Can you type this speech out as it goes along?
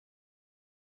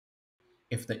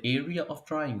If the area of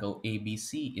triangle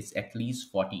ABC is at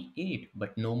least 48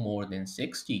 but no more than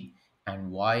 60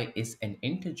 and y is an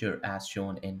integer as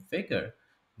shown in figure,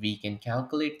 we can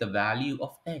calculate the value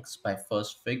of x by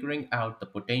first figuring out the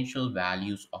potential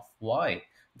values of y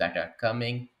that are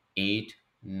coming 8,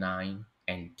 9,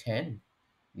 and 10.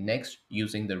 Next,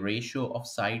 using the ratio of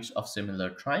sides of similar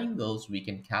triangles, we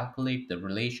can calculate the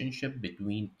relationship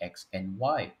between x and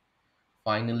y.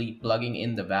 Finally, plugging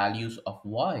in the values of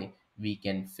y, we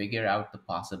can figure out the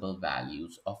possible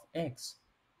values of x.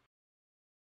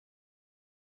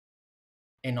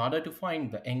 In order to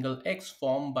find the angle x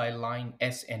formed by line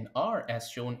S and R as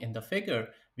shown in the figure,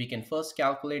 we can first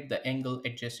calculate the angle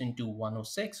adjacent to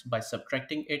 106 by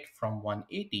subtracting it from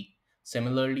 180.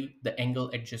 Similarly, the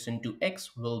angle adjacent to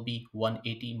x will be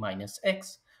 180 minus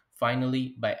x.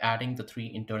 Finally, by adding the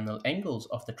three internal angles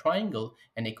of the triangle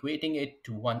and equating it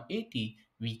to 180,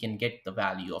 we can get the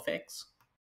value of x.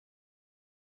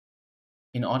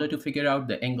 In order to figure out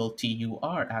the angle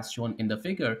TUR as shown in the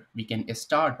figure, we can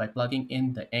start by plugging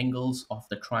in the angles of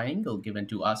the triangle given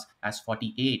to us as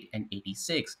 48 and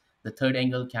 86. The third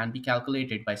angle can be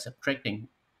calculated by subtracting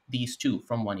these two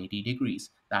from 180 degrees,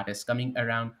 that is coming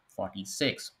around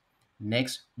 46.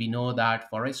 Next, we know that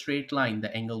for a straight line,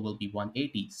 the angle will be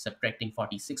 180. Subtracting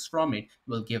 46 from it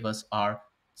will give us our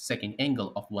second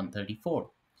angle of 134.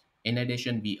 In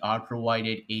addition, we are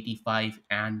provided 85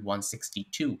 and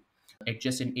 162.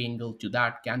 Adjacent angle to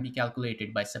that can be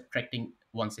calculated by subtracting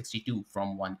 162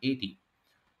 from 180.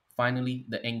 Finally,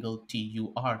 the angle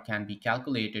TUR can be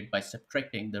calculated by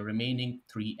subtracting the remaining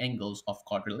three angles of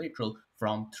quadrilateral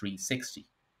from 360.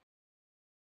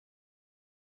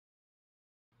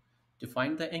 To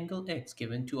find the angle x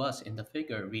given to us in the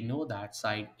figure, we know that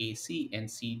side AC and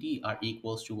CD are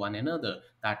equals to one another.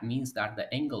 That means that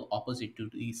the angle opposite to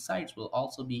these sides will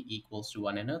also be equals to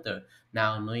one another.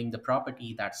 Now, knowing the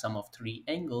property that sum of three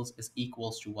angles is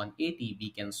equals to 180, we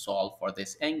can solve for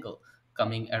this angle,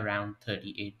 coming around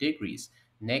 38 degrees.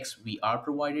 Next, we are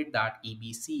provided that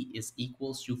EBC is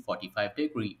equals to 45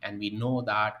 degree, and we know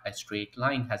that a straight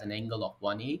line has an angle of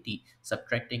 180.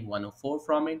 Subtracting 104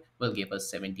 from it will give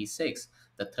us 76.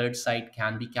 The third side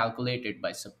can be calculated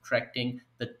by subtracting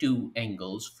the two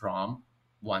angles from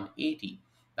 180.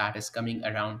 That is coming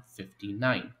around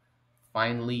 59.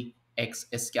 Finally, x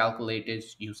is calculated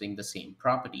using the same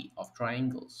property of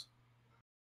triangles.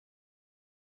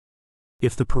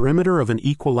 If the perimeter of an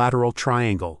equilateral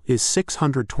triangle is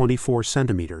 624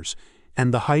 centimeters,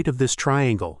 and the height of this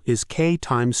triangle is k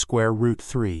times square root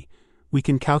 3, we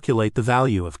can calculate the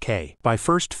value of k by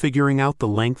first figuring out the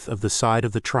length of the side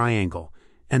of the triangle,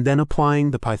 and then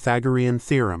applying the Pythagorean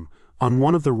theorem on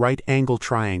one of the right-angle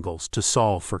triangles to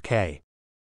solve for k.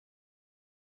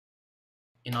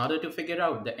 In order to figure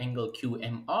out the angle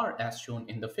QMR as shown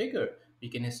in the figure, we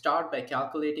can start by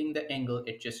calculating the angle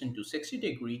adjacent to 60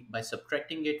 degree by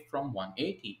subtracting it from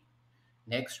 180.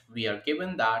 Next, we are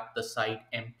given that the side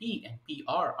MP and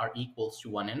PR are equals to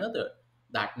one another.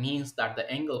 That means that the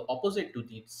angle opposite to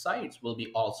these sides will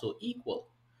be also equal.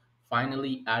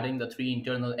 Finally, adding the three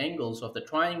internal angles of the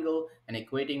triangle and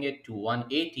equating it to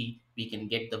 180, we can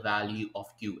get the value of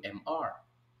QMR.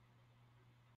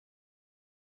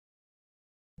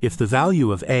 If the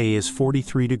value of A is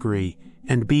 43 degree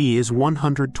and B is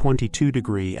 122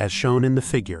 degree as shown in the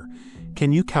figure,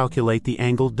 can you calculate the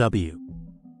angle W?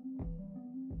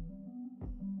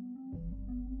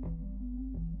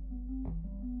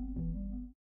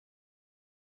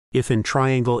 If in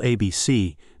triangle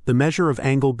ABC, the measure of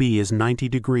angle B is 90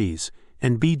 degrees,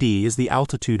 and BD is the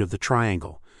altitude of the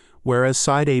triangle, whereas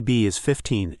side AB is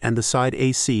 15 and the side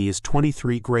AC is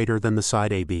 23 greater than the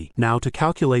side AB. Now to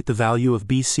calculate the value of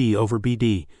BC over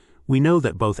BD, we know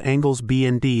that both angles B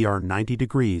and D are 90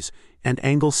 degrees, and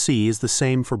angle C is the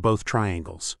same for both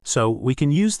triangles. So we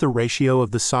can use the ratio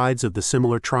of the sides of the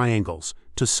similar triangles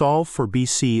to solve for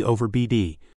BC over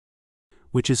BD,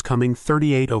 which is coming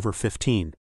 38 over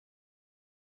 15.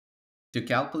 To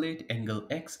calculate angle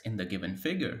x in the given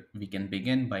figure, we can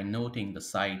begin by noting the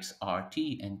sides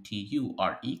RT and TU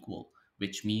are equal,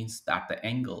 which means that the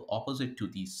angle opposite to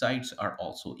these sides are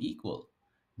also equal.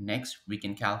 Next, we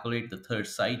can calculate the third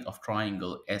side of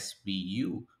triangle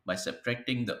SBU by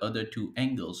subtracting the other two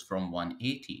angles from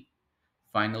 180.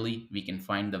 Finally, we can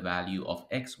find the value of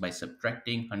x by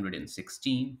subtracting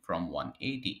 116 from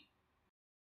 180.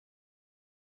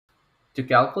 To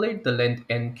calculate the length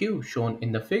NQ shown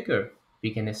in the figure,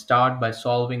 we can start by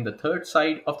solving the third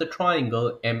side of the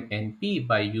triangle MNP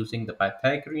by using the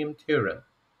Pythagorean theorem.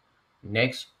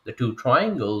 Next, the two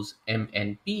triangles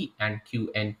MNP and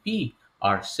QNP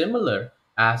are similar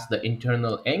as the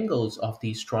internal angles of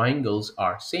these triangles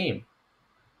are same.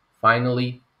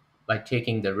 Finally, by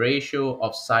taking the ratio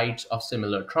of sides of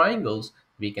similar triangles,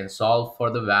 we can solve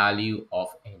for the value of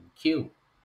NQ.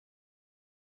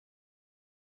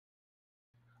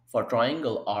 For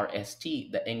triangle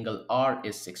RST, the angle R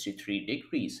is 63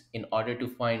 degrees. In order to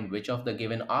find which of the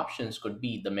given options could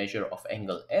be the measure of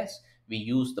angle S, we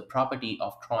use the property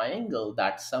of triangle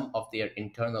that sum of their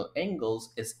internal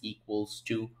angles is equals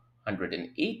to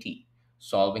 180.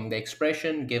 Solving the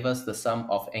expression give us the sum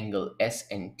of angle S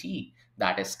and T,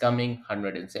 that is coming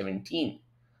 117.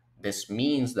 This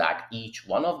means that each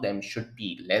one of them should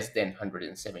be less than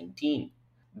 117.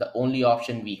 The only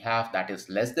option we have that is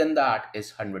less than that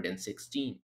is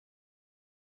 116.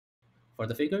 For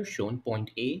the figure shown,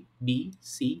 point A, B,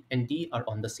 C, and D are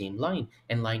on the same line,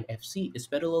 and line FC is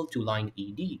parallel to line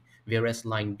ED, whereas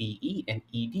line BE and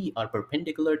ED are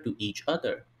perpendicular to each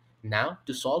other. Now,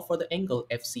 to solve for the angle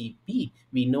FCB,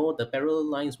 we know the parallel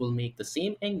lines will make the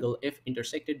same angle if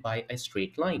intersected by a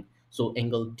straight line. So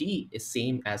angle D is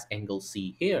same as angle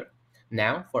C here.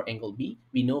 Now, for angle B,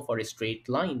 we know for a straight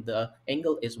line the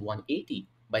angle is 180.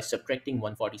 By subtracting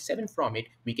 147 from it,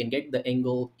 we can get the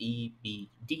angle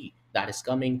EBD, that is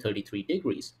coming 33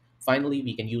 degrees. Finally,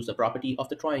 we can use the property of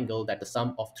the triangle that the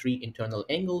sum of three internal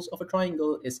angles of a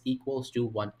triangle is equals to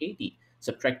 180.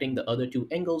 Subtracting the other two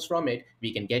angles from it,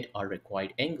 we can get our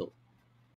required angle.